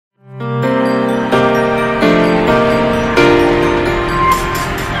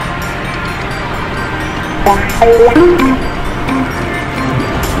We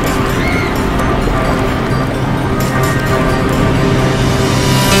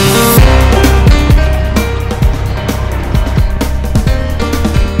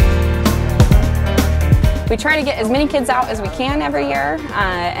try to get as many kids out as we can every year,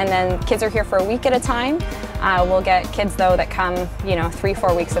 and then kids are here for a week at a time. We'll get kids though that come,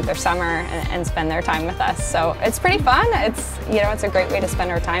 3-4 weeks of their summer and spend their time with us. So it's pretty fun. It's a great way to spend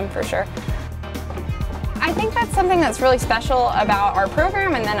our time for sure. I think that's something that's really special about our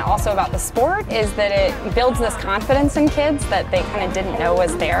program, and then also about the sport, is that it builds this confidence in kids that they kind of didn't know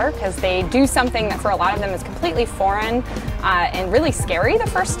was there, because they do something that for a lot of them is completely foreign and really scary the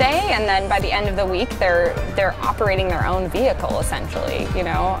first day, and then by the end of the week they're operating their own vehicle essentially,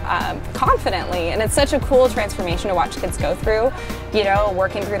 confidently. And it's such a cool transformation to watch kids go through,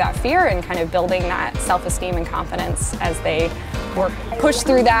 working through that fear and kind of building that self-esteem and confidence as they push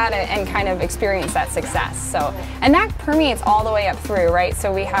through that and kind of experience that success. So, and that permeates all the way up through, right?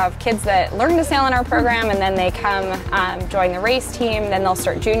 So we have kids that learn to sail in our program, and then they come join the race team, then they'll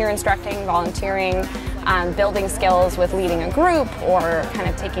start junior instructing, volunteering, building skills with leading a group or kind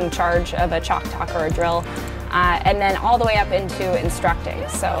of taking charge of a chalk talk or a drill, and then all the way up into instructing.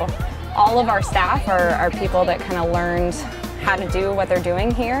 So all of our staff are people that kind of learned how to do what they're doing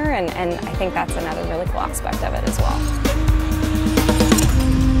here, and I think that's another really cool aspect of it as well.